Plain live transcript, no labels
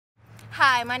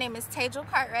Hi, my name is Tejal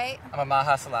Cartwright. I'm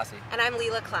Amaha Selassie. And I'm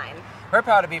Leela Klein. We're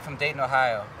proud to be from Dayton,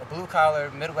 Ohio, a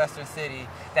blue-collar, Midwestern city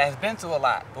that has been through a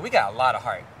lot, but we got a lot of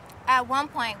heart. At one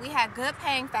point, we had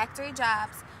good-paying factory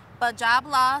jobs, but job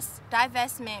loss,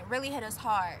 divestment really hit us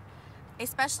hard,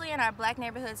 especially in our black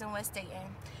neighborhoods in West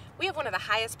Dayton. We have one of the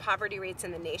highest poverty rates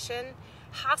in the nation.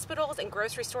 Hospitals and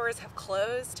grocery stores have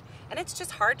closed, and it's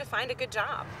just hard to find a good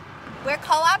job. We're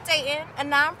Co-op Dayton, a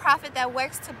nonprofit that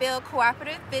works to build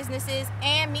cooperative businesses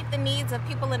and meet the needs of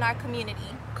people in our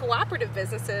community. Cooperative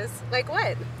businesses? Like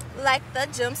what? Like the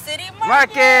Gem City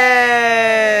Market!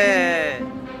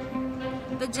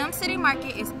 The Gem City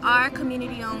Market is our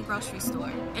community-owned grocery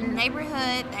store in a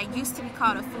neighborhood that used to be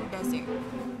called a food desert.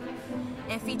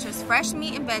 It features fresh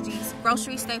meat and veggies,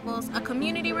 grocery staples, a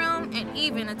community room, and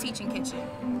even a teaching kitchen.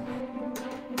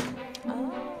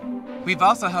 We've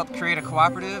also helped create a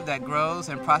cooperative that grows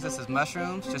and processes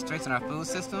mushrooms to strengthen our food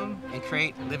system and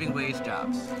create living wage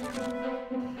jobs.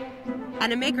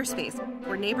 And a makerspace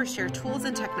where neighbors share tools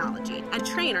and technology and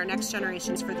train our next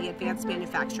generations for the advanced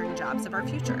manufacturing jobs of our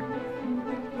future.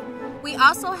 We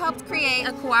also helped create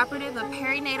a cooperative of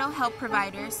perinatal health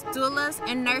providers, doulas,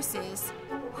 and nurses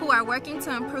who are working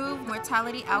to improve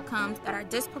mortality outcomes that are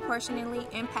disproportionately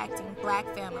impacting Black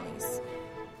families.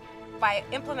 By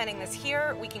implementing this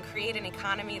here, we can create an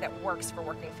economy that works for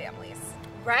working families.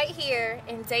 Right here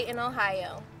in Dayton,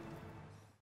 Ohio.